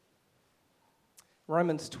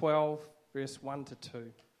Romans 12, verse 1 to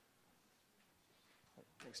 2.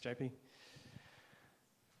 Thanks, JP.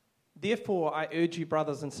 Therefore, I urge you,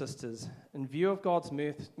 brothers and sisters, in view of God's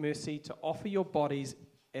mercy, to offer your bodies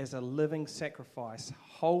as a living sacrifice,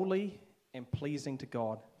 holy and pleasing to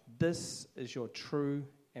God. This is your true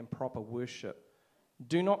and proper worship.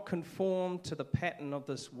 Do not conform to the pattern of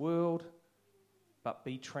this world, but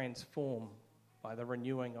be transformed by the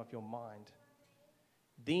renewing of your mind.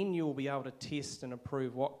 Then you will be able to test and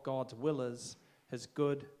approve what God's will is, his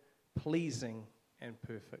good, pleasing, and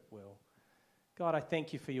perfect will. God, I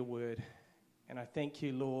thank you for your word, and I thank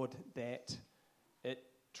you, Lord, that it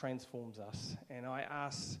transforms us. And I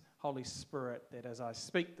ask, Holy Spirit, that as I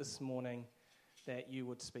speak this morning, that you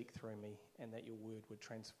would speak through me and that your word would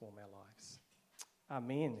transform our lives.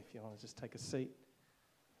 Amen. If you want to just take a seat.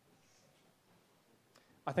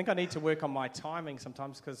 I think I need to work on my timing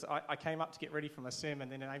sometimes because I came up to get ready for my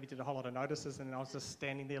sermon, and then Amy did a whole lot of notices, and then I was just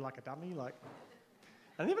standing there like a dummy, like...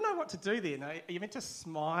 I never know what to do there. Are you meant to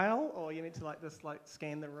smile, or are you meant to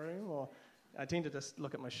scan the room? Or I tend to just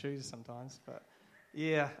look at my shoes sometimes. But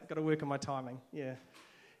yeah, I've got to work on my timing. Yeah.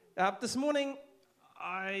 This morning,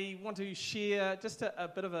 I want to share just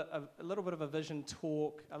a little bit of a vision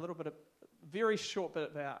talk, very short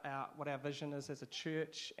bit about what our vision is as a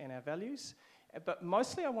church and our values. But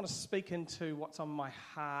mostly, I want to speak into what's on my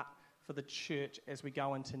heart for the church as we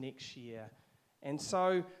go into next year. And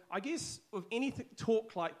so I guess with any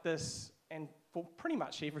talk like this, and for pretty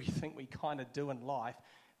much everything we kind of do in life,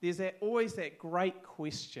 there's always that great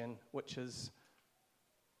question, which is,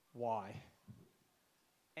 why?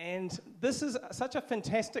 And this is such a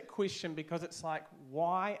fantastic question because it's like,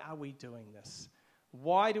 why are we doing this?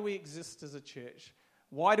 Why do we exist as a church?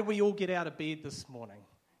 Why do we all get out of bed this morning?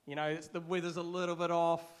 You know, the weather's a little bit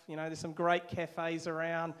off. You know, there's some great cafes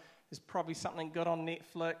around. There's probably something good on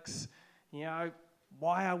Netflix. You know,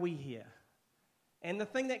 why are we here? And the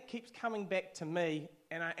thing that keeps coming back to me,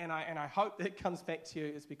 and I hope that it comes back to you,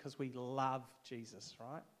 is because we love Jesus,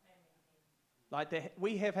 right? Like that,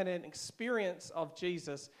 we have had an experience of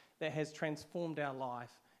Jesus that has transformed our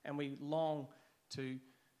life, and we long to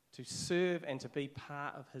serve and to be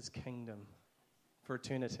part of his kingdom for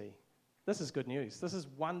eternity. This is good news. This is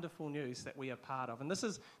wonderful news that we are part of, and this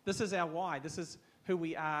is our why. This is who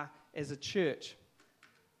we are as a church.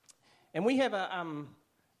 And we have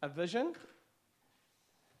a vision,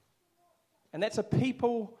 and that's a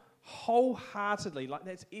people wholeheartedly, like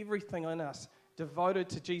that's everything in us, devoted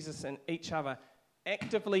to Jesus and each other,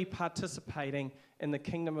 actively participating in the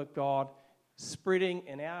kingdom of God, spreading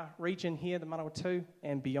in our region here, the Manawatu,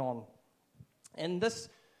 and beyond. And this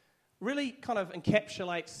really kind of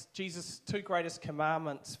encapsulates Jesus' two greatest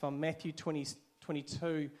commandments from Matthew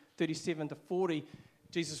 22, 37 to 40.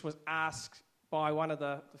 Jesus was asked by one of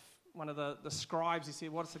the scribes, he said,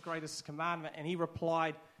 what's the greatest commandment? And he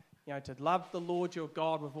replied, you know, to love the Lord your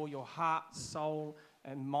God with all your heart, soul,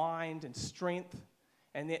 and mind and strength,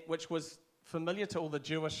 and that which was familiar to all the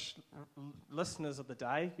Jewish listeners of the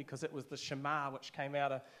day because it was the Shema, which came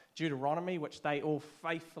out of Deuteronomy, which they all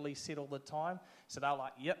faithfully said all the time. So they were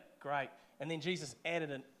like, yep, great. And then Jesus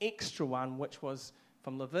added an extra one, which was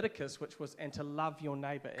from Leviticus, which was, and to love your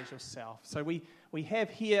neighbor as yourself. So we have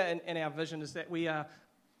here in our vision is that we are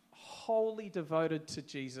wholly devoted to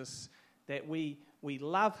Jesus, that we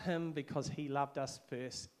love him because he loved us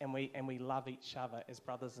first, and we love each other as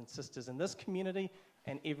brothers and sisters in this community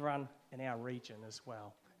and everyone in our region as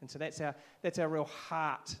well. And so that's our real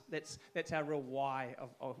heart. That's our real why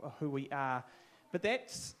of who we are. But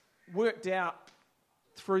that's worked out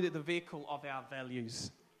through the vehicle of our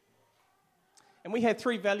values. And we have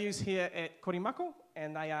three values here at Korimako,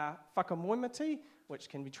 and they are whakamoemiti, which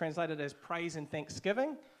can be translated as praise and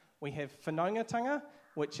thanksgiving. We have whanaungatanga,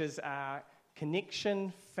 which is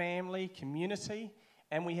connection, family, community.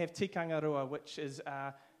 And we have tikangarua, which is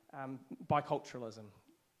biculturalism.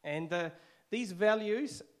 And these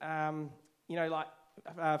values, like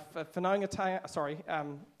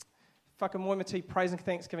whakamoemiti, praise and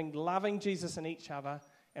thanksgiving, loving Jesus and each other,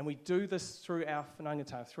 and we do this through our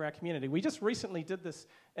whanaungatanga, through our community. We just recently did this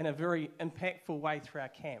in a very impactful way through our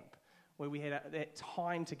camp, where we had that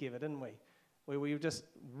time together, didn't we? Where we were just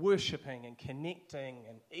worshipping and connecting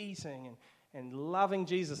and eating and loving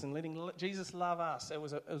Jesus and letting Jesus love us. It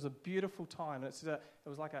was a beautiful time. It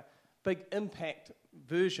was like a big impact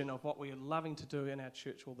version of what we are loving to do in our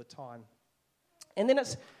church all the time. And then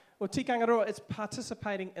tikangarua, it's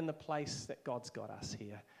participating in the place that God's got us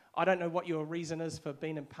here. I don't know what your reason is for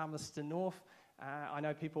being in Palmerston North. I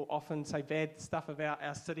know people often say bad stuff about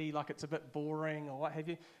our city, like it's a bit boring or what have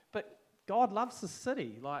you. But God loves the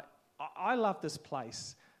city. Like, I love this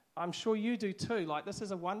place. I'm sure you do too. Like, this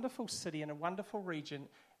is a wonderful city and a wonderful region,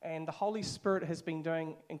 and the Holy Spirit has been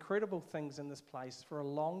doing incredible things in this place for a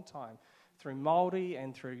long time, through Māori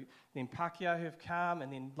and through the Pākehā who have come,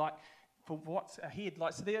 and then like for what's ahead.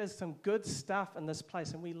 Like, so there is some good stuff in this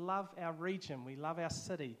place, and we love our region, we love our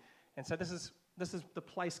city, and so this is the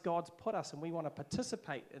place God's put us, and we want to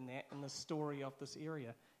participate in that, in the story of this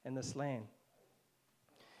area and this land.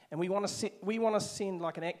 And we want to send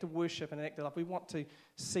like an act of worship and an act of love. We want to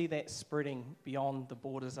see that spreading beyond the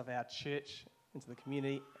borders of our church, into the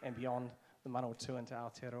community, and beyond the Manawatu into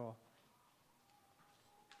Aotearoa.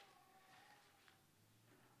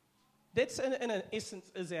 That's, in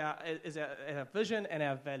essence, is our vision and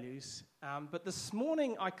our values. But this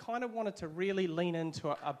morning, I kind of wanted to really lean into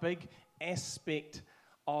a big aspect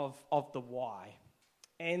of the why.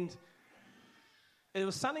 And it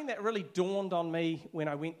was something that really dawned on me when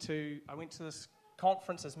I went to this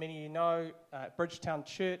conference, as many of you know, Bridgetown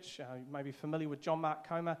Church. You may be familiar with John Mark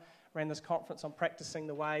Comer, ran this conference on practicing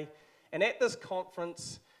the way. And at this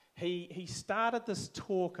conference, he started this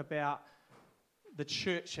talk about the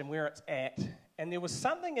church and where it's at. And there was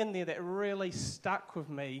something in there that really stuck with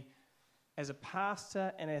me as a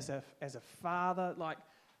pastor and as a father, like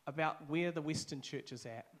about where the Western church is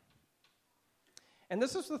at. And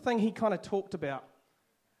this is the thing he kind of talked about.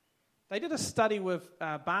 They did a study with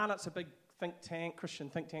Barnett's, a big think tank, Christian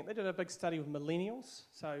think tank. They did a big study with millennials.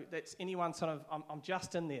 So that's anyone sort of, I'm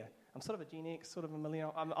just in there. I'm sort of a Gen X, sort of a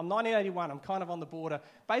millennial. I'm 1981. I'm kind of on the border.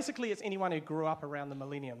 Basically, it's anyone who grew up around the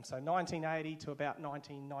millennium. So 1980 to about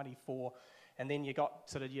 1994. And then you got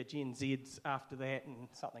sort of your Gen Zs after that and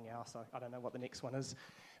something else. I don't know what the next one is.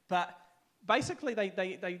 But basically,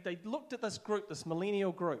 they looked at this group, this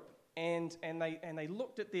millennial group, and they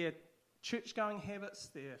looked at their church-going habits,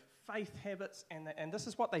 their faith habits, and this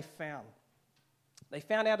is what they found. They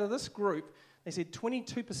found out of this group, they said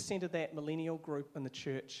 22% of that millennial group in the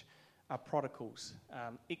church are prodigals,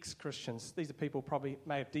 ex-Christians. These are people probably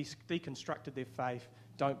may have deconstructed their faith,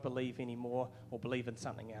 don't believe anymore, or believe in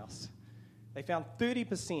something else. They found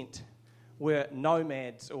 30% were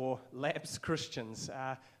nomads or lapsed Christians,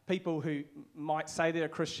 people who might say they're a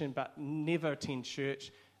Christian but never attend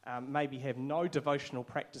church, maybe have no devotional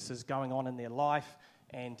practices going on in their life,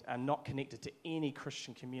 and are not connected to any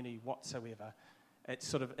Christian community whatsoever. It's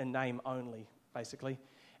sort of in name only, basically.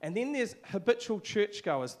 And then there's habitual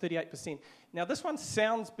churchgoers, 38%. Now, this one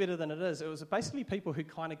sounds better than it is. It was basically people who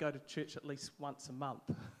kind of go to church at least once a month.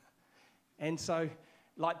 And so,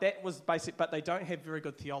 like, that was basic, but they don't have very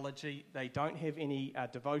good theology. They don't have any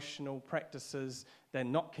devotional practices. They're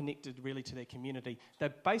not connected really to their community.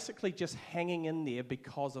 They're basically just hanging in there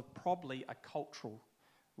because of probably a cultural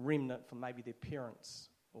remnant from maybe their parents,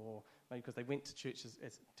 or maybe because they went to church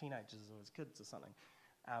as teenagers or as kids or something.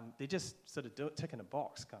 They're just sort of ticking a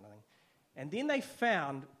box kind of thing. And then they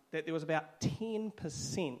found that there was about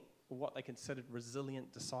 10% of what they considered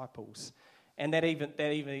resilient disciples. And even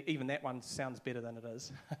that one sounds better than it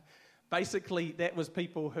is. Basically, that was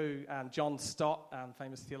people who John Stott,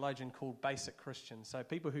 famous theologian, called basic Christians. So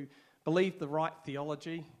people who believed the right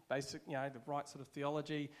theology, the right sort of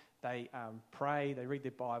theology. They pray, they read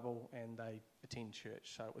their Bible, and they attend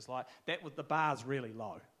church. So it was like, the bar's really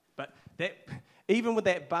low. But even with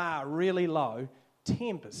that bar really low,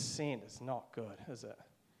 10% is not good, is it?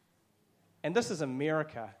 And this is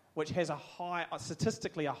America, which has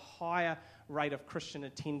statistically a higher rate of Christian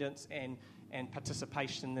attendance and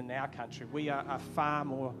participation than our country. We are a far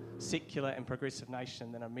more secular and progressive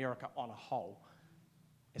nation than America on a whole.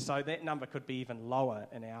 So that number could be even lower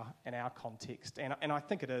in our context, and I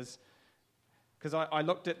think it is, because I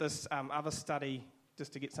looked at this other study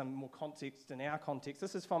just to get some more context in our context.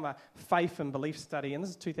 This is from a faith and belief study, and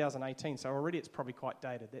this is 2018, so already it's probably quite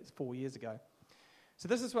dated. That's 4 years ago. So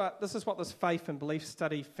this is what this faith and belief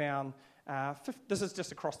study found. This is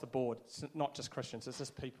just across the board. It's not just Christians. It's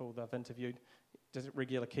just people they've interviewed, just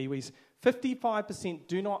regular Kiwis. 55%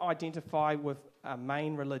 do not identify with a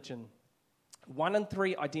main religion. 1 in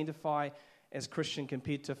 3 identify as Christian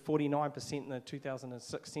compared to 49% in the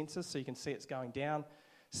 2006 census, so you can see it's going down.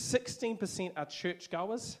 16% are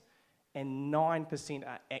churchgoers, and 9%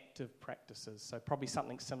 are active practices, so probably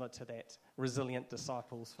something similar to that resilient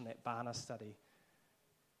disciples from that Barna study.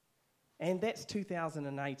 And that's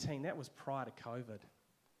 2018. That was prior to COVID.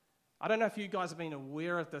 I don't know if you guys have been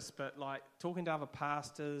aware of this, but like talking to other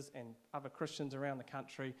pastors and other Christians around the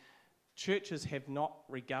country, churches have not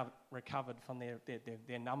recovered from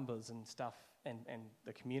their numbers and stuff and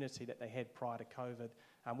the community that they had prior to COVID.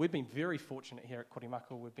 We've been very fortunate here at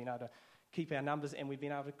Korimako. We've been able to keep our numbers and we've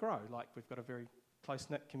been able to grow. Like we've got a very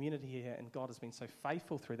close-knit community here, and God has been so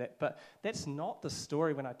faithful through that. But that's not the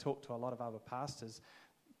story when I talk to a lot of other pastors.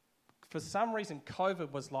 For some reason,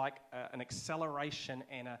 COVID was like an acceleration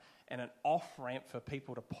and an off-ramp for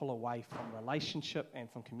people to pull away from relationship and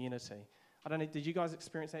from community. I don't know, did you guys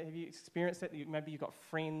experience that? Have you experienced that? Maybe you've got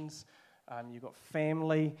friends, you've got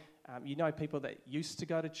family, you know people that used to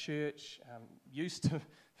go to church, used to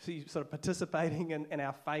be sort of participating in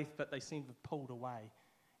our faith, but they seem to have pulled away.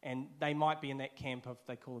 And they might be in that camp of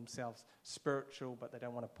they call themselves spiritual, but they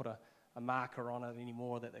don't want to put a marker on it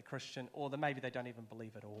anymore that they're Christian, or maybe they don't even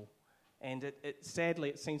believe at all. And sadly,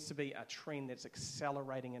 it seems to be a trend that's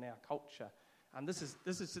accelerating in our culture. And this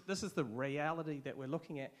is the reality that we're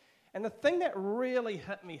looking at. And the thing that really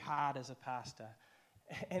hit me hard as a pastor,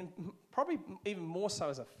 and probably even more so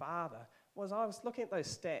as a father, was I was looking at those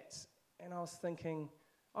stats, and I was thinking,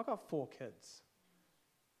 I've got 4 kids.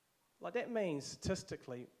 Like, that means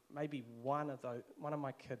statistically, maybe one of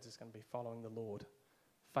my kids is going to be following the Lord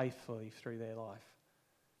faithfully through their life.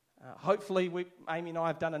 Hopefully, Amy and I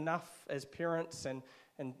have done enough as parents and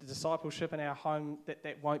discipleship in our home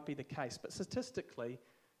that won't be the case. But statistically,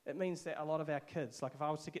 it means that a lot of our kids, like if I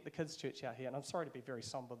was to get the kids' church out here, and I'm sorry to be very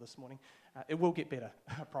somber this morning, it will get better,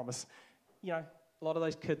 I promise. You know, a lot of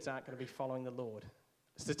those kids aren't going to be following the Lord,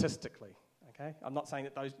 statistically. Okay, I'm not saying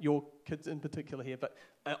that your kids in particular here, but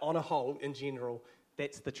on a whole, in general,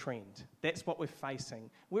 that's the trend. That's what we're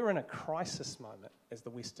facing. We're in a crisis moment as the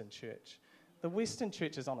Western church. The Western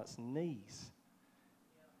church is on its knees.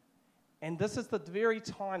 And this is the very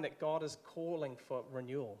time that God is calling for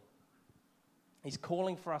renewal. He's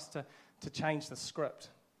calling for us to change the script.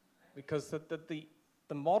 Because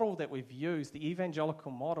the model that we've used, the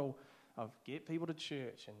evangelical model of get people to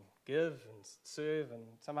church and give and serve and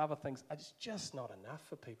some other things, it's just not enough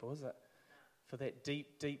for people, is it? For that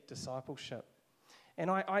deep, deep discipleship.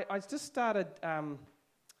 And I just started,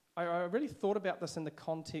 I really thought about this in the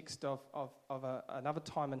context of another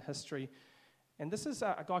time in history. And this is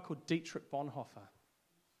a guy called Dietrich Bonhoeffer.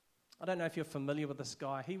 I don't know if you're familiar with this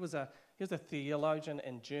guy. He was a theologian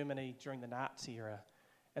in Germany during the Nazi era.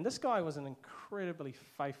 And this guy was an incredibly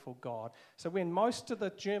faithful God. So when most of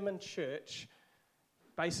the German church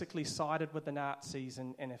basically sided with the Nazis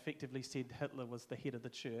and effectively said Hitler was the head of the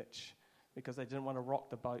church because they didn't want to rock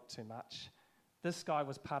the boat too much, this guy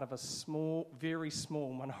was part of a small, very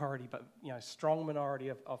small minority, but strong minority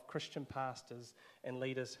of Christian pastors and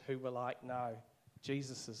leaders who were like, no,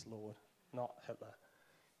 Jesus is Lord, not Hitler.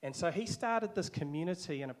 And so he started this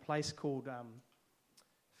community in a place called...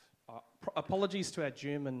 apologies to our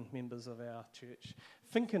German members of our church.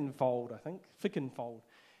 Finkenwald, I think. Finkenwald.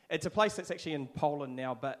 It's a place that's actually in Poland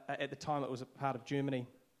now, but at the time it was a part of Germany.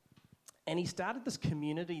 And he started this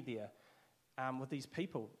community there with these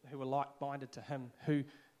people who were like-minded to him, who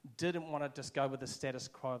didn't want to just go with the status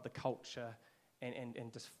quo of the culture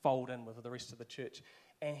and just fold in with the rest of the church.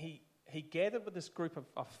 And he gathered with this group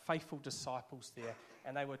of faithful disciples there,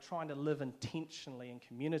 and they were trying to live intentionally in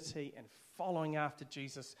community and following after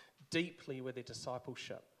Jesus deeply with their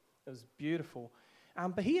discipleship. It was beautiful.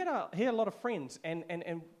 But he had a lot of friends, and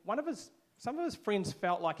some of his friends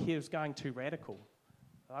felt like he was going too radical.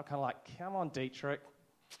 And I'm kind of like, come on, Dietrich.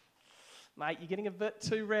 Mate, you're getting a bit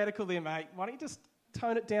too radical there, mate. Why don't you just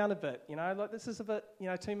tone it down a bit? Like this is a bit,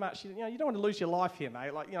 too much. You don't want to lose your life here,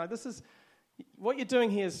 mate. This is, what you're doing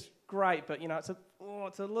here is great, but,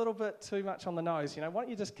 it's a little bit too much on the nose. Why don't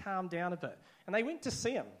you just calm down a bit? And they went to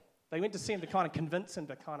see him. They went to see him to kind of convince him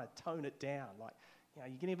to kind of tone it down. You're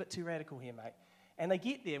getting a bit too radical here, mate. And they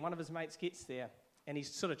get there, one of his mates gets there, and he's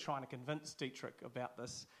sort of trying to convince Dietrich about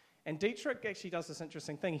this. And Dietrich actually does this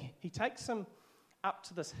interesting thing. He takes him up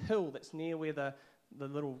to this hill that's near where the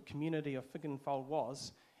little community of Finkenwald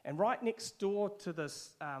was, and right next door to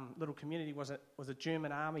this little community was a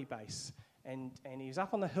German army base. And he was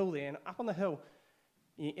up on the hill there, and up on the hill,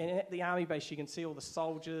 and at the army base, you can see all the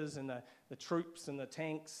soldiers and the troops and the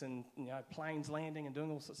tanks and planes landing and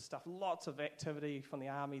doing all sorts of stuff. Lots of activity from the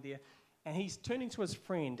army there. And he's turning to his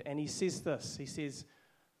friend, and he says this. He says,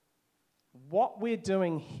 what we're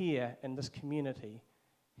doing here in this community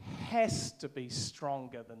has to be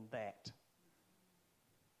stronger than that.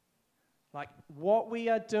 Like, what we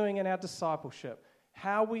are doing in our discipleship,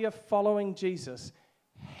 how we are following Jesus,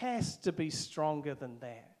 has to be stronger than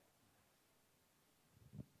that.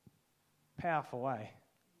 Powerful, eh?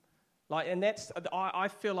 And that's, I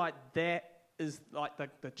feel like that is like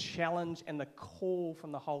the challenge and the call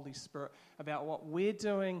from the Holy Spirit about what we're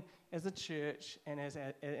doing as a church and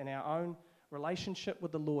in our own relationship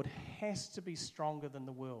with the Lord has to be stronger than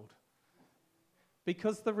the world.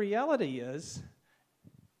 Because the reality is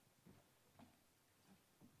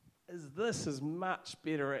this is much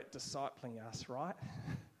better at discipling us, right?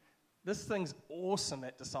 This thing's awesome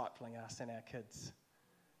at discipling us and our kids.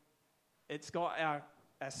 It's got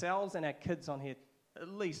ourselves and our kids on here at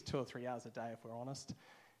least 2 or 3 hours a day, if we're honest,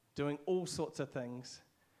 doing all sorts of things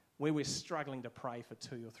where we're struggling to pray for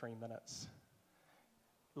 2 or 3 minutes.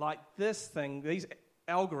 Like this thing, these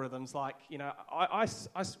algorithms, like, you know,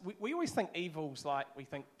 we always think evil's like, we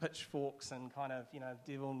think pitchforks and kind of, you know,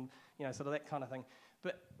 devil, you know, sort of that kind of thing.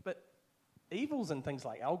 But evil's in things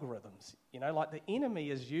like algorithms, you know, like the enemy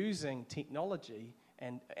is using technology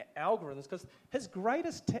and algorithms because his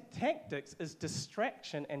greatest tactics is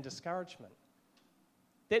distraction and discouragement.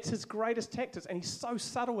 That's his greatest tactics, and he's so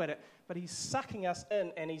subtle at it, but he's sucking us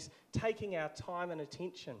in and he's taking our time and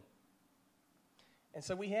attention. And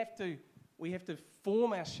so we have to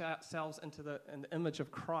form ourselves into the image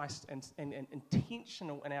of Christ and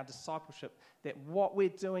intentional in our discipleship, that what we're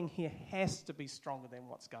doing here has to be stronger than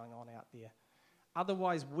what's going on out there.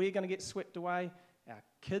 Otherwise, we're going to get swept away, our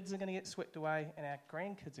kids are going to get swept away, and our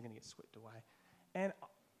grandkids are going to get swept away. And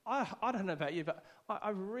I don't know about you, but I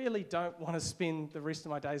really don't want to spend the rest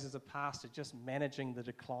of my days as a pastor just managing the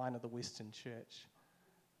decline of the Western church.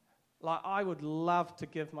 Like, I would love to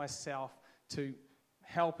give myself to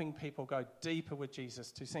helping people go deeper with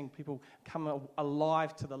Jesus, to seeing people come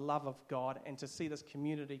alive to the love of God, and to see this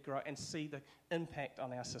community grow and see the impact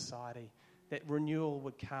on our society, that renewal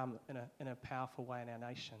would come in a powerful way in our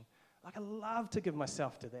nation. Like, I'd love to give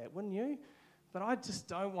myself to that, wouldn't you? But I just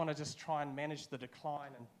don't want to just try and manage the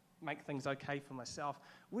decline and make things okay for myself.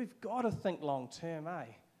 We've got to think long term, eh?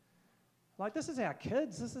 Like, this is our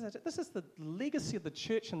kids. This is the legacy of the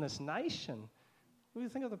church in this nation. We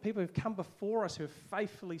think of the people who've come before us, who have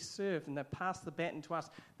faithfully served, and they've passed the baton to us.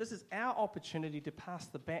 This is our opportunity to pass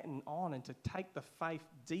the baton on and to take the faith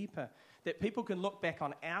deeper, that people can look back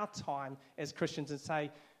on our time as Christians and say,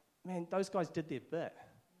 man, those guys did their bit.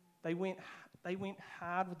 They went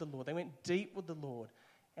hard with the Lord. They went deep with the Lord,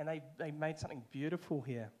 and they made something beautiful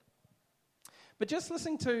here. But just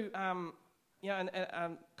listening to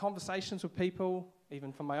conversations with people,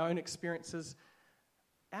 even from my own experiences,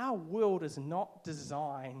 our world is not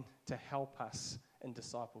designed to help us in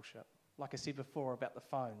discipleship. Like I said before about the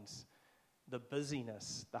phones, the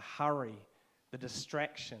busyness, the hurry, the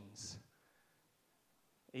distractions,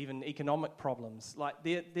 even economic problems. Like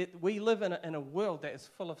we live in a world that is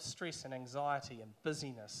full of stress and anxiety and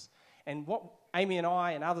busyness. And what Amy and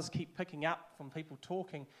I and others keep picking up from people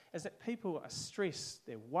talking is that people are stressed,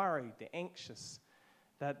 they're worried, they're anxious,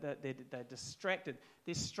 they're distracted.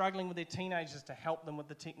 They're struggling with their teenagers to help them with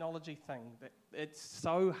the technology thing. It's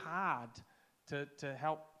so hard to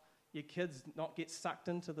help your kids not get sucked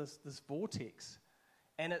into this vortex.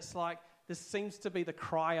 And it's like, this seems to be the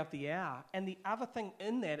cry of the hour. And the other thing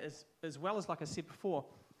in that is, as well as like I said before,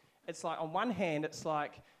 it's like on one hand, it's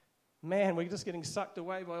like, man, we're just getting sucked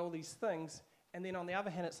away by all these things. And then on the other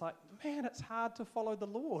hand, it's like, man, it's hard to follow the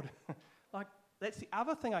Lord. Like, that's the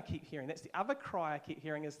other thing I keep hearing. That's the other cry I keep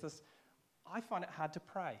hearing is this, I find it hard to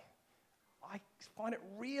pray. I find it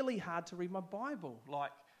really hard to read my Bible.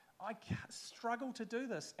 Like, I struggle to do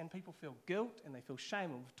this. And people feel guilt and they feel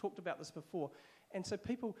shame. And we've talked about this before. And so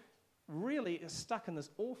people really are stuck in this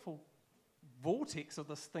awful vortex of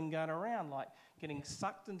this thing going around, like getting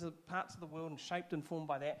sucked into parts of the world and shaped and formed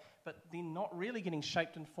by that, but they're not really getting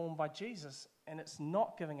shaped and formed by Jesus, and it's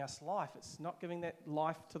not giving us life. It's not giving that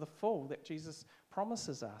life to the full that Jesus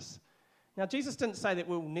promises us. Now, Jesus didn't say that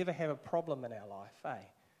we'll never have a problem in our life, eh?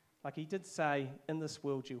 Like he did say, in this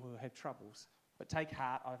world you will have troubles, but take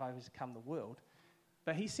heart, I've overcome the world.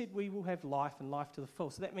 But he said we will have life and life to the full.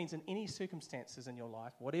 So that means in any circumstances in your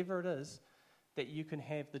life, whatever it is, that you can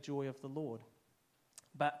have the joy of the Lord.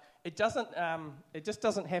 But it doesn't. It just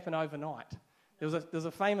doesn't happen overnight. There's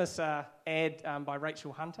a famous ad by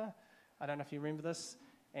Rachel Hunter. I don't know if you remember this.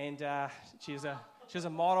 And she was a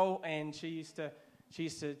model, and she used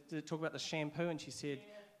to talk about the shampoo, and she said,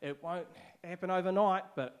 "It won't happen overnight,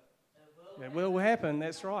 but it will happen."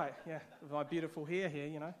 That's right. Yeah, with my beautiful hair here,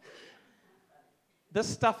 you know. This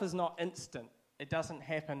stuff is not instant. It doesn't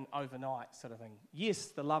happen overnight, sort of thing. Yes,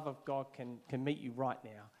 the love of God can meet you right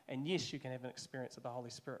now. And yes, you can have an experience of the Holy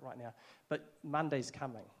Spirit right now. But Monday's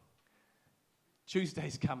coming.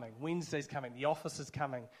 Tuesday's coming. Wednesday's coming. The office is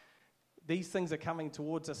coming. These things are coming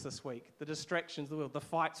towards us this week. The distractions, the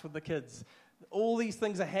fights with the kids. All these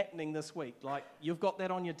things are happening this week. Like, you've got that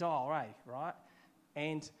on your dial, right?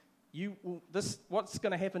 And what's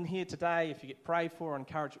going to happen here today, if you get prayed for or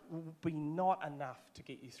encouraged, will be not enough to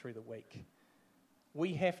get you through the week.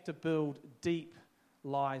 We have to build deep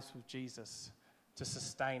lives with Jesus to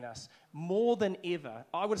sustain us more than ever.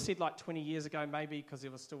 I would have said like 20 years ago maybe, because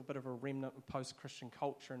there was still a bit of a remnant of post-Christian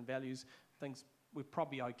culture and values. Things were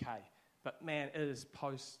probably okay. But man, it is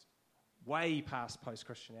way past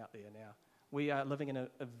post-Christian out there now. We are living in a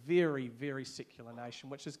very, very secular nation,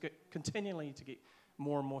 which is continually to get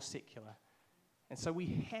more and more secular. And so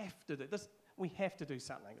we have to do this. We have to do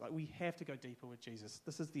something. Like, we have to go deeper with Jesus.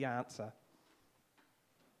 This is the answer.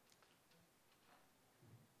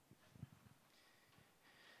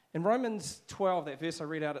 In Romans 12, that verse I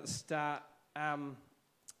read out at the start,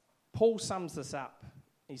 Paul sums this up.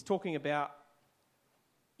 He's talking about,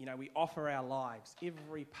 we offer our lives,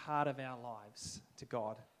 every part of our lives to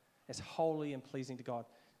God as holy and pleasing to God.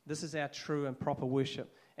 This is our true and proper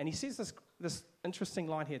worship. And he says this interesting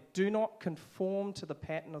line here: do not conform to the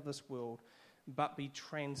pattern of this world, but be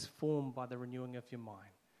transformed by the renewing of your mind.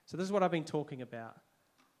 So this is what I've been talking about.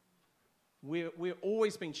 We're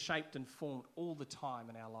always being shaped and formed all the time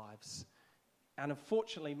in our lives. And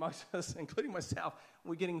unfortunately, most of us, including myself,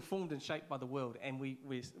 we're getting formed and shaped by the world, and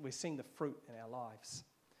we're seeing the fruit in our lives.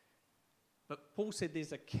 But Paul said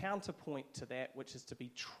there's a counterpoint to that, which is to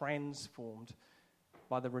be transformed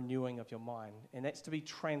by the renewing of your mind. And that's to be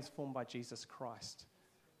transformed by Jesus Christ,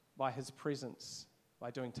 by his presence,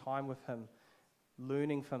 by doing time with him,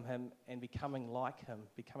 learning from him, and becoming like him,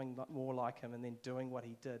 becoming more like him, and then doing what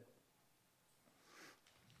he did.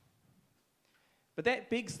 But that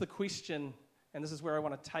begs the question, and this is where I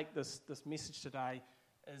want to take this message today,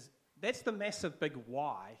 is that's the massive big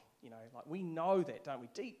why. Like, we know that, don't we?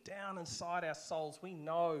 Deep down inside our souls, we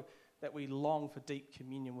know that we long for deep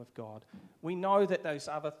communion with God. We know that those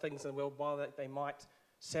other things in the world, while they might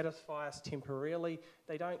satisfy us temporarily,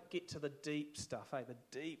 they don't get to the deep stuff, the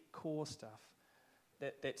deep core stuff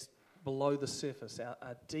that's below the surface,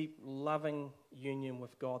 our deep, loving union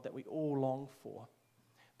with God that we all long for.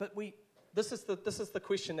 But this is the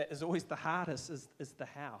question that is always the hardest, is the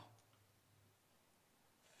how.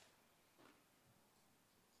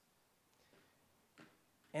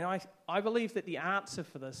 And I believe that the answer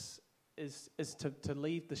for this is to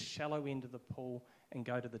leave the shallow end of the pool and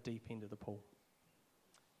go to the deep end of the pool.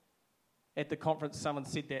 At the conference, someone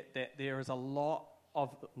said that there is a lot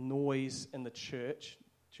of noise in the church,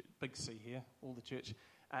 big C here, all the church,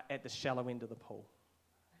 at the shallow end of the pool.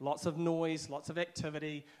 Lots of noise, lots of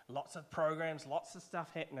activity, lots of programs, lots of stuff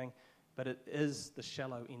happening, but it is the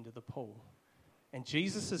shallow end of the pool. And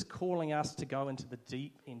Jesus is calling us to go into the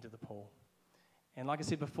deep end of the pool. And like I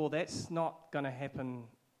said before, that's not going to happen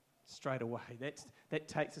straight away. That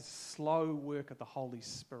takes a slow work of the Holy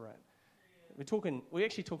Spirit. We're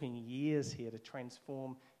actually talking years here to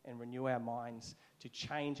transform and renew our minds, to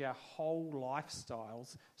change our whole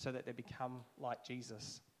lifestyles so that they become like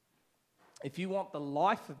Jesus. If you want the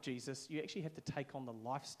life of Jesus, you actually have to take on the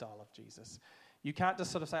lifestyle of Jesus. You can't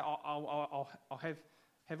just sort of say, I'll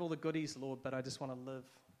have all the goodies, Lord, but I just want to live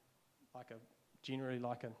generally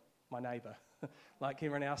like my neighbour, like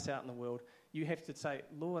everyone else out in the world. You have to say,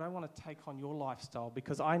 Lord, I want to take on your lifestyle,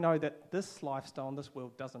 because I know that this lifestyle in this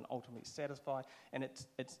world doesn't ultimately satisfy, and it's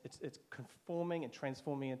conforming and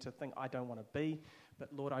transforming into a thing I don't want to be.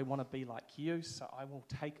 But Lord, I want to be like you, so I will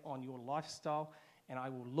take on your lifestyle, and I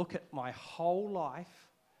will look at my whole life,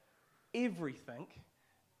 everything,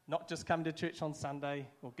 not just come to church on Sunday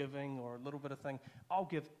or giving or a little bit of thing. I'll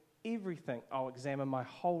give everything. I'll examine my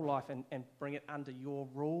whole life and bring it under your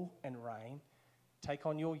rule and reign, take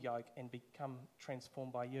on your yoke, and become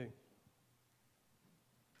transformed by you.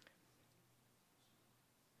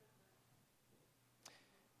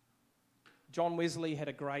 John Wesley had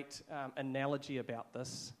a great analogy about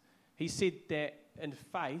this. He said that in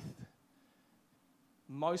faith,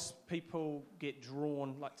 most people get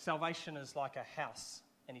drawn, like salvation is like a house.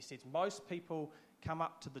 And he says most people come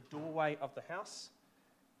up to the doorway of the house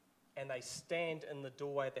and they stand in the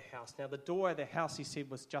doorway of the house. Now, the doorway of the house, he said,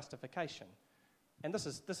 was justification. And this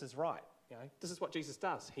is right. This is what Jesus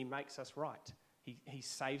does. He makes us right. He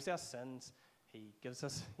saves our sins. He gives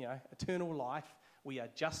us, eternal life. We are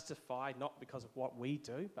justified not because of what we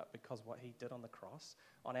do, but because of what he did on the cross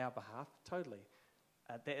on our behalf, totally.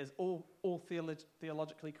 That is all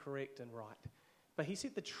theologically correct and right. But he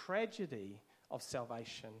said the tragedy of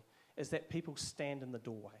salvation is that people stand in the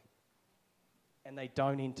doorway and they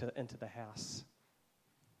don't enter into the house.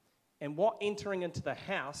 And what entering into the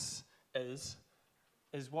house is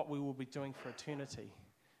what we will be doing for eternity.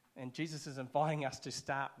 And Jesus is inviting us to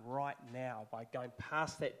start right now by going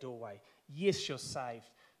past that doorway. Yes, you're saved,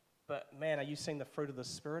 but man, are you seeing the fruit of the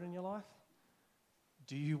Spirit in your life?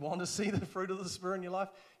 Do you want to see the fruit of the Spirit in your life?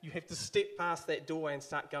 You have to step past that doorway and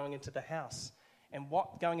start going into the house. And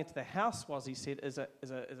what going into the house was, he said, is a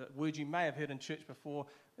word you may have heard in church before.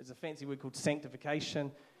 It's a fancy word called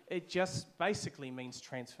sanctification. It just basically means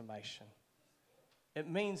transformation. It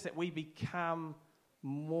means that we become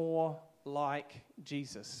more like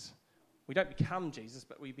Jesus. We don't become Jesus,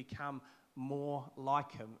 but we become more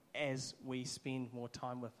like him as we spend more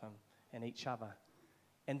time with him and each other.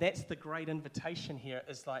 And that's the great invitation here,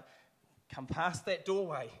 is like, come past that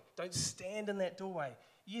doorway. Don't stand in that doorway.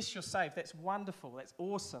 Yes, you're saved. That's wonderful. That's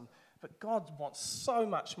awesome. But God wants so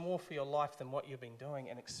much more for your life than what you've been doing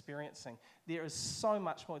and experiencing. There is so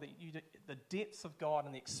much more that the depths of God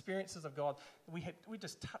and the experiences of God, we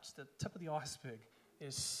just touched the tip of the iceberg.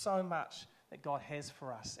 There's so much that God has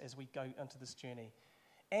for us as we go into this journey.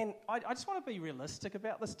 And I just want to be realistic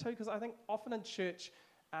about this too, because I think often in church,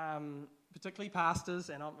 particularly pastors,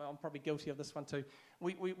 and I'm probably guilty of this one too,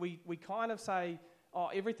 we kind of say, oh,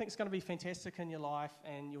 everything's going to be fantastic in your life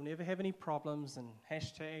and you'll never have any problems and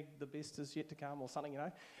hashtag the best is yet to come or something,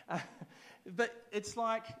 But it's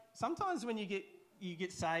like sometimes when you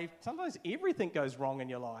get saved, sometimes everything goes wrong in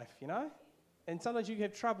your life, And sometimes you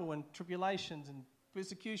have trouble and tribulations and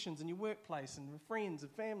persecutions in your workplace and with friends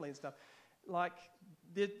and family and stuff. Like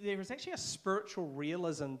there is actually a spiritual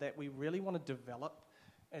realism that we really want to develop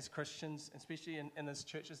as Christians, especially in this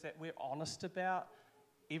church, is that we're honest about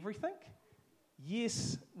everything.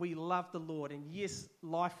 Yes, we love the Lord, and yes,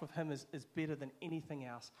 life with him is better than anything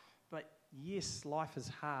else. But yes, life is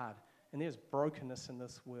hard, and there's brokenness in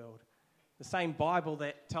this world. The same Bible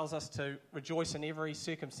that tells us to rejoice in every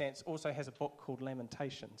circumstance also has a book called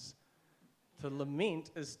Lamentations. To lament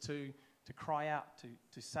is to cry out,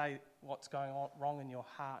 to say what's going on wrong in your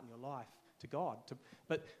heart and your life to God.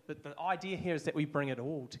 But the idea here is that we bring it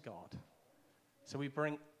all to God. So we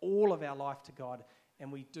bring all of our life to God,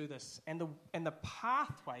 and we do this. And the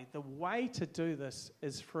pathway, the way to do this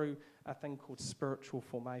is through a thing called spiritual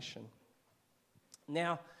formation.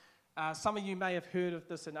 Now, some of you may have heard of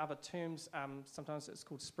this in other terms. Sometimes it's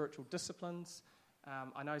called spiritual disciplines.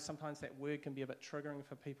 I know sometimes that word can be a bit triggering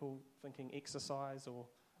for people thinking exercise or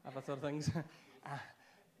other sort of things.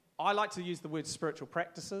 I like to use the word spiritual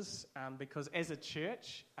practices because as a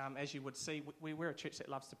church, as you would see, we're a church that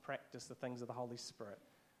loves to practice the things of the Holy Spirit.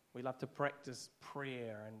 We love to practice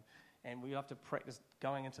prayer and we love to practice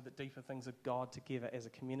going into the deeper things of God together as a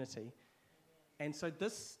community. And so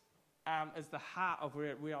this is the heart of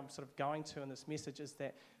where I'm sort of going to in this message, is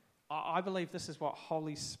that I believe this is what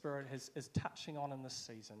Holy Spirit is touching on in this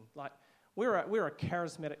season. Like, we're a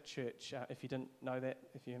charismatic church, if you didn't know that,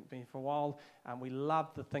 if you haven't been for a while. We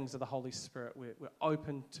love the things of the Holy Spirit. We're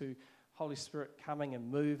open to Holy Spirit coming and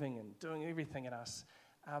moving and doing everything in us.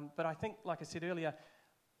 But I think, like I said earlier,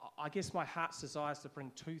 I guess my heart's desire is to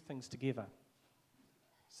bring two things together.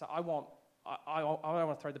 So I don't want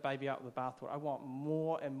to throw the baby out with the bathwater. I want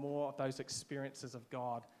more and more of those experiences of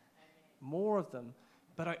God, more of them.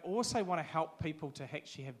 But I also want to help people to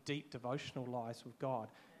actually have deep devotional lives with God.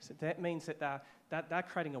 So that means that they're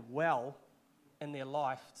creating a well in their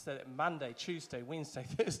life so that Monday, Tuesday, Wednesday,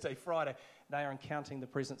 Thursday, Friday, they are encountering the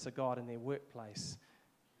presence of God in their workplace,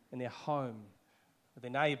 in their home, with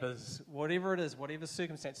their neighbours, whatever it is, whatever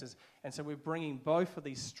circumstances. And so we're bringing both of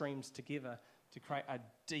these streams together to create a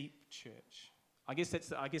deep church. I'd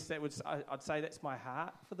say that's my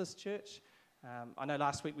heart for this church. I know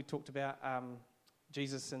last week we talked about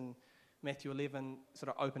Jesus in Matthew 11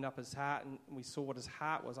 sort of opened up his heart, and we saw what his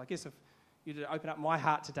heart was. I guess if you did open up my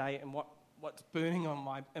heart today, and what's burning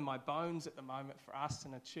in my bones at the moment for us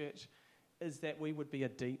in a church is that we would be a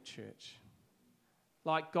deep church.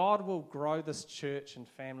 Like, God will grow this church and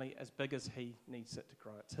family as big as he needs it to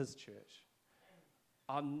grow. It's his church.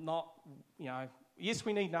 I'm not, yes,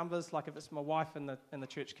 we need numbers. Like, if it's my wife and the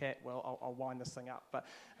church cat, well, I'll wind this thing up.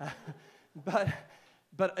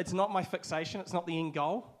 But it's not my fixation. It's not the end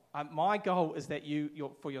goal. My goal is that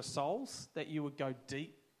for your souls, that you would go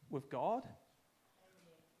deep with God,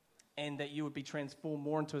 and that you would be transformed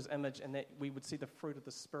more into his image, and that we would see the fruit of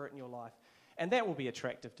the Spirit in your life. And that will be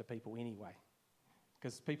attractive to people anyway,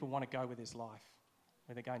 because people want to go where there's life,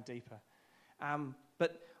 where they're going deeper.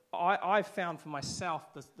 But I've found for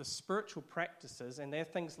myself the spiritual practices, and they're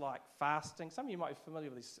things like fasting. Some of you might be familiar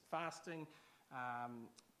with this: fasting,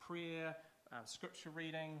 prayer, scripture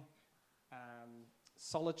reading,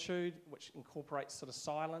 solitude, which incorporates sort of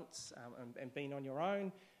silence and being on your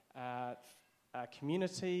own,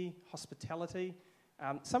 community, hospitality.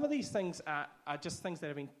 Some of these things are just things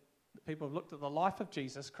that people have looked at the life of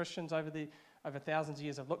Jesus. Christians over thousands of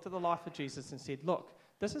years have looked at the life of Jesus and said, look,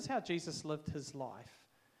 this is how Jesus lived his life.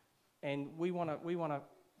 And we want to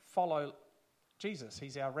follow Jesus.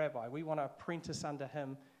 He's our rabbi. We want to apprentice under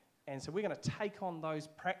him And so we're going to take on those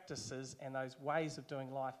practices and those ways of doing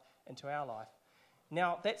life into our life.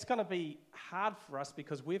 Now, that's going to be hard for us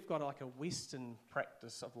because we've got like a Western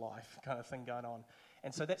practice of life kind of thing going on.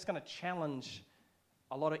 And so that's going to challenge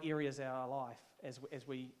a lot of areas of our life as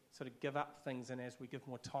we sort of give up things and as we give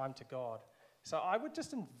more time to God. So I would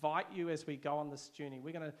just invite you as we go on this journey.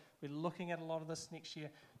 We're looking at a lot of this next year.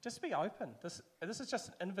 Just be open. This is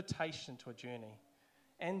just an invitation to a journey.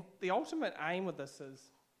 And the ultimate aim with this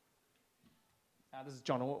is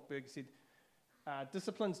John Ortberg said,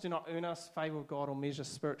 disciplines do not earn us favour of God or measure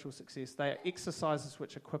spiritual success. They are exercises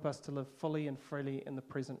which equip us to live fully and freely in the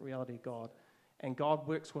present reality of God. And God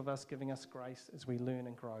works with us, giving us grace as we learn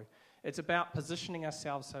and grow. It's about positioning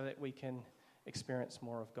ourselves so that we can experience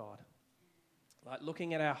more of God. Like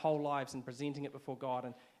looking at our whole lives and presenting it before God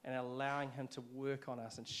and allowing Him to work on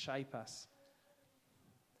us and shape us.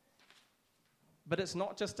 But it's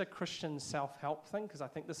not just a Christian self-help thing, because I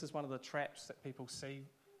think this is one of the traps that people see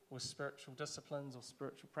with spiritual disciplines or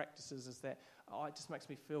spiritual practices, is that, it just makes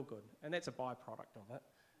me feel good. And that's a byproduct of it,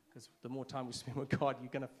 because the more time we spend with God,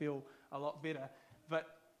 you're going to feel a lot better. But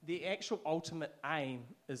the actual ultimate aim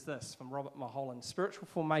is this, from Robert Mulholland. Spiritual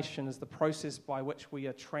formation is the process by which we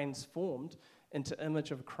are transformed into image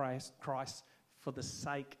of Christ for the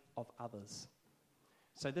sake of others.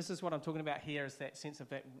 So this is what I'm talking about here, is that sense of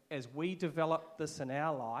that as we develop this in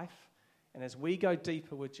our life, and as we go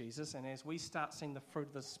deeper with Jesus, and as we start seeing the fruit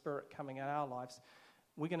of the Spirit coming in our lives,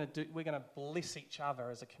 we're going to bless each other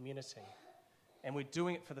as a community. And we're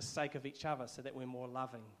doing it for the sake of each other, so that we're more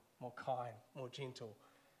loving, more kind, more gentle,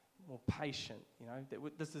 more patient. You know,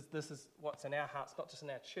 that this is what's in our hearts, not just in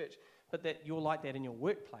our church, but that you're like that in your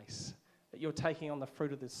workplace, that you're taking on the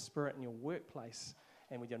fruit of the Spirit in your workplace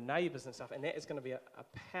and with your neighbours and stuff, and that is going to be a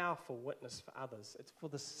powerful witness for others. It's for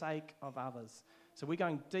the sake of others. So we're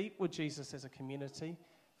going deep with Jesus as a community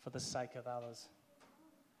for the sake of others.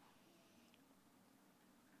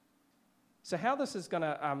 So how this is going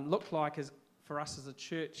to look like is, for us as a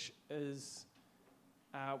church, is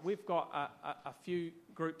we've got a few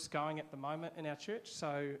groups going at the moment in our church.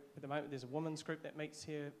 So at the moment there's a women's group that meets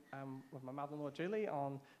here with my mother-in-law Julie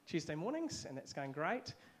on Tuesday mornings, and that's going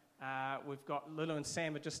great. We've got Lulu and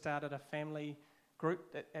Sam have just started a family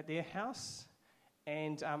group at their house,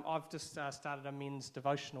 and I've just started a men's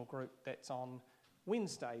devotional group that's on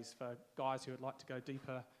Wednesdays for guys who would like to go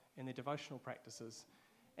deeper in their devotional practices.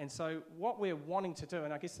 And so what we're wanting to do,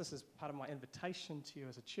 and I guess this is part of my invitation to you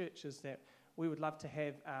as a church, is that we would love to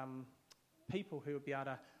have people who would be able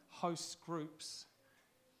to host groups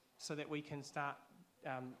so that we can start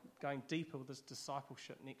going deeper with this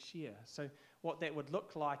discipleship next year. So what that would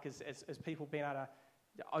look like is people being able to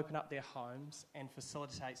open up their homes and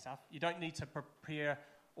facilitate stuff. You don't need to prepare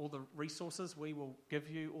all the resources. We will give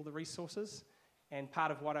you all the resources. And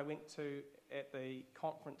part of what I went to at the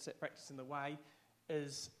conference at Practicing the Way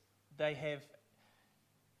is they have,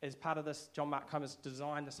 as part of this, John Mark Comer's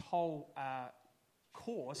designed this whole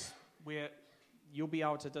course where you'll be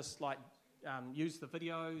able to just use the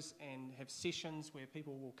videos and have sessions where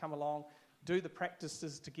people will come along, do the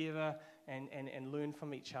practices together and learn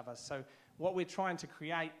from each other. So what we're trying to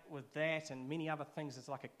create with that and many other things is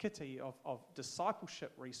like a kitty of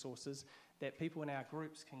discipleship resources that people in our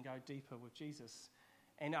groups can go deeper with Jesus.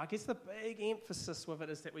 And I guess the big emphasis with it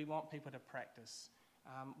is that we want people to practice.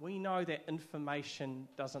 We know that information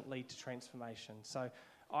doesn't lead to transformation. So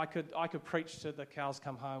I could preach to the cows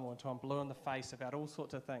come home or until I'm blue in the face about all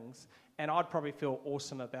sorts of things, and I'd probably feel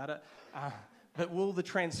awesome about it. But will the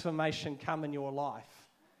transformation come in your life?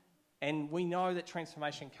 And we know that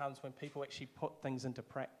transformation comes when people actually put things into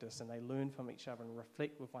practice and they learn from each other and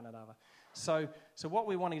reflect with one another. So what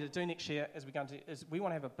we're wanting to do next year is we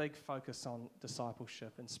want to have a big focus on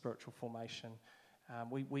discipleship and spiritual formation.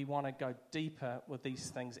 We want to go deeper with these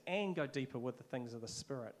things and go deeper with the things of the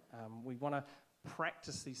Spirit. We want to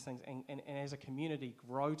practice these things and as a community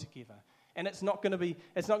grow together. And it's not going to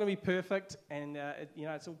be perfect, and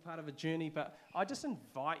it's all part of a journey. But I just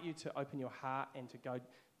invite you to open your heart and to go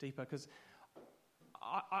deeper, because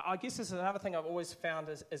I guess this is another thing I've always found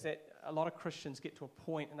is that a lot of Christians get to a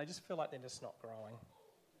point and they just feel like they're just not growing.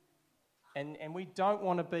 And we don't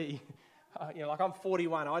want to be, like I'm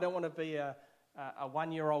 41. I don't want to be a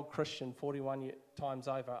 1-year-old Christian 41 times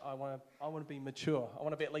over. I want to be mature. I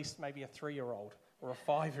want to be at least maybe a 3-year-old or a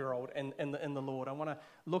 5-year-old in the Lord. I want to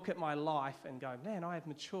look at my life and go, man, I have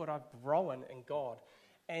matured. I've grown in God.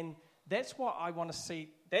 And that's what I want to see.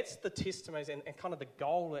 That's the testimonies and kind of the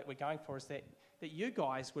goal that we're going for, is that you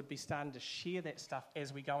guys would be starting to share that stuff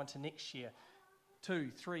as we go into next year.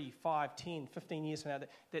 2, 3, 5, 10, 15 years from now,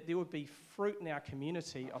 that there would be fruit in our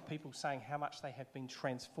community of people saying how much they have been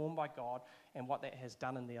transformed by God and what that has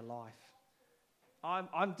done in their life.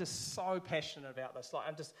 I'm just so passionate about this.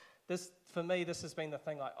 This for me, this has been the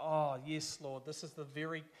thing. Like, oh yes, Lord, this is the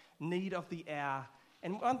very need of the hour.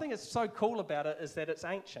 And one thing that's so cool about it is that it's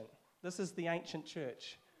ancient. This is the ancient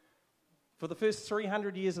church. For the first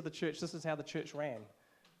 300 years of the church, this is how the church ran.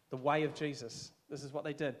 The way of Jesus. This is what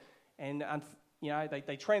they did. And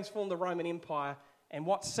they transformed the Roman Empire. And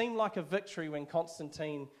what seemed like a victory when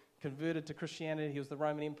Constantine converted to Christianity, he was the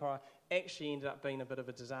Roman Empire, actually ended up being a bit of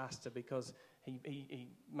a disaster because he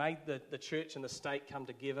made the church and the state come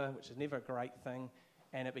together, which is never a great thing.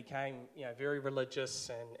 And it became very religious,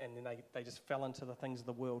 and then they just fell into the things of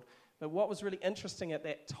the world. But what was really interesting at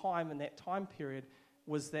that time, in that time period,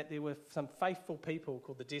 was that there were some faithful people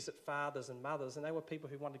called the Desert Fathers and Mothers, and they were people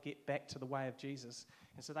who wanted to get back to the way of Jesus.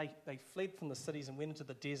 And so they fled from the cities and went into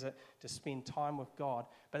the desert to spend time with God.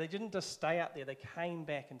 But they didn't just stay out there. They came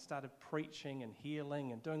back and started preaching and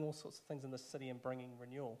healing and doing all sorts of things in the city and bringing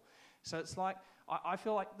renewal. So it's like, I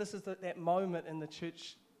feel like this is that moment in the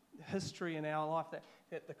church history in our life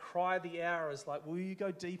that the cry of the hour is like, will you go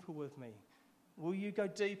deeper with me? Will you go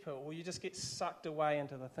deeper, or will you just get sucked away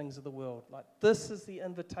into the things of the world? Like, this is the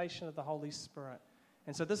invitation of the Holy Spirit.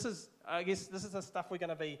 And so this is the stuff we're going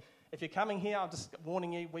to be, if you're coming here, I'm just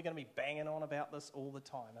warning you, we're going to be banging on about this all the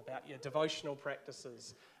time, about your devotional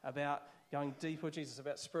practices, about going deeper with Jesus,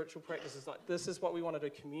 about spiritual practices. Like, this is what we want to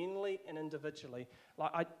do communally and individually.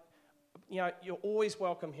 Like, you're always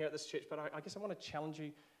welcome here at this church, but I guess I want to challenge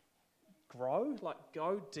you,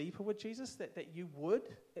 go deeper with Jesus, that you would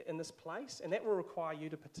in this place, and that will require you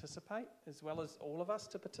to participate, as well as all of us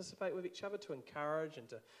to participate with each other, to encourage and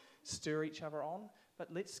to stir each other on. But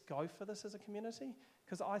let's go for this as a community,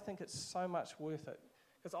 because I think it's so much worth it.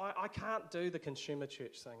 Because I can't do the consumer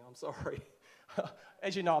church thing, I'm sorry.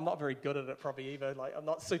 As you know, I'm not very good at it probably either. Like, I'm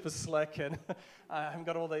not super slick, and I haven't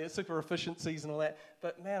got all the super efficiencies and all that.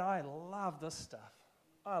 But man, I love this stuff.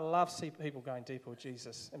 I love seeing people going deeper with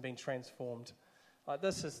Jesus and being transformed. Like,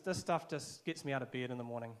 this stuff just gets me out of bed in the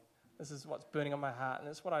morning. This is what's burning on my heart, and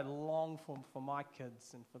it's what I long for my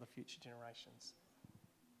kids and for the future generations.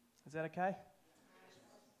 Is that okay?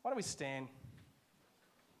 Why don't we stand?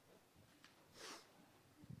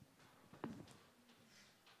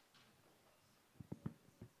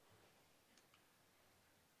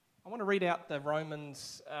 I want to read out the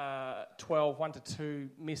Romans 12, 1-2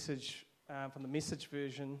 message from the Message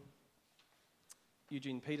version,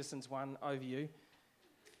 Eugene Peterson's one overview.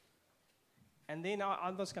 And then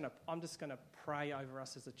I'm just going to pray over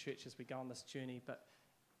us as a church as we go on this journey. But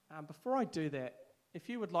before I do that, if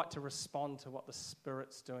you would like to respond to what the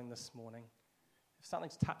Spirit's doing this morning, if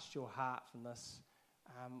something's touched your heart from this,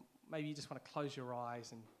 maybe you just want to close your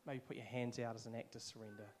eyes and maybe put your hands out as an act of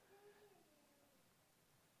surrender.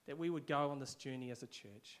 That we would go on this journey as a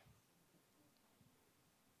church.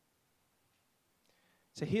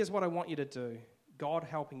 So here's what I want you to do. God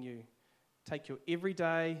helping you. Take your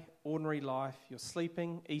everyday, ordinary life, your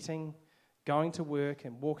sleeping, eating, going to work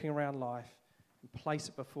and walking around life, and place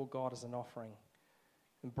it before God as an offering.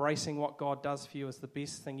 Embracing what God does for you as the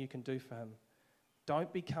best thing you can do for Him.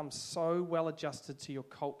 Don't become so well adjusted to your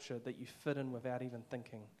culture that you fit in without even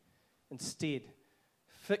thinking. Instead,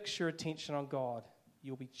 fix your attention on God.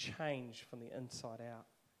 You'll be changed from the inside out.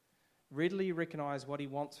 Readily recognize what He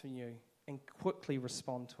wants from you and quickly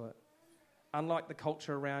respond to it. Unlike the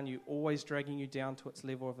culture around you, always dragging you down to its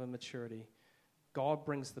level of immaturity, God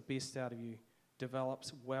brings the best out of you,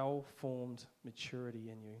 develops well-formed maturity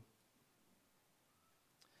in you.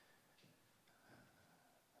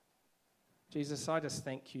 Jesus, I just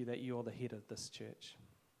thank you that you're the head of this church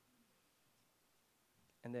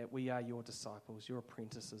and that we are your disciples, your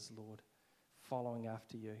apprentices, Lord, following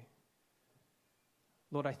after you.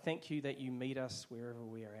 Lord, I thank you that you meet us wherever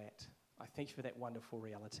we are at. I thank you for that wonderful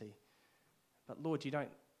reality. But Lord, you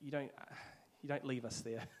don't leave us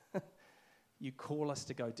there. You call us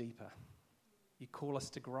to go deeper. You call us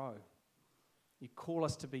to grow. You call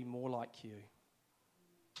us to be more like you.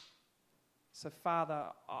 So Father,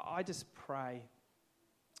 I just pray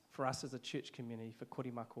for us as a church community, for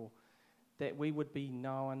Korimako, that we would be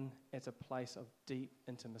known as a place of deep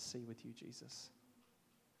intimacy with you, Jesus.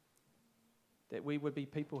 That we would be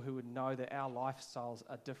people who would know that our lifestyles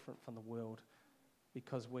are different from the world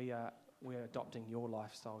because we're adopting your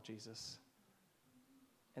lifestyle, Jesus.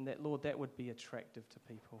 And that, Lord, that would be attractive to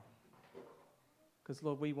people. Because,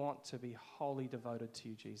 Lord, we want to be wholly devoted to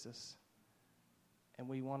you, Jesus. And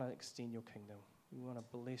we want to extend your kingdom. We want to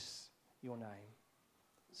bless your name.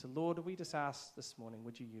 So, Lord, we just ask this morning,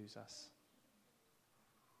 would you use us?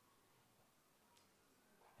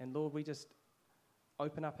 And Lord, we just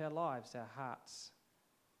open up our lives, our hearts.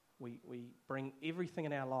 We bring everything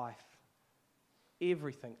in our life,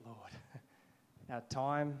 everything, Lord. Our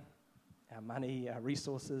time, our money, our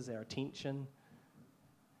resources, our attention,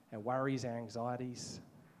 our worries, our anxieties,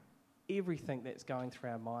 everything that's going through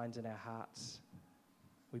our minds and our hearts.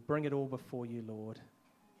 We bring it all before you, Lord,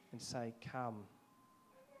 and say, come,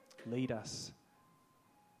 lead us,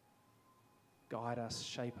 guide us,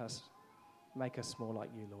 shape us, make us more like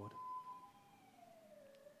you, Lord.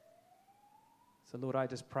 So, Lord, I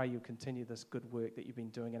just pray you'll continue this good work that you've been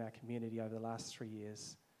doing in our community over the last 3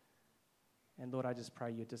 years. And, Lord, I just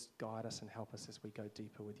pray you just guide us and help us as we go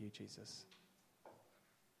deeper with you, Jesus.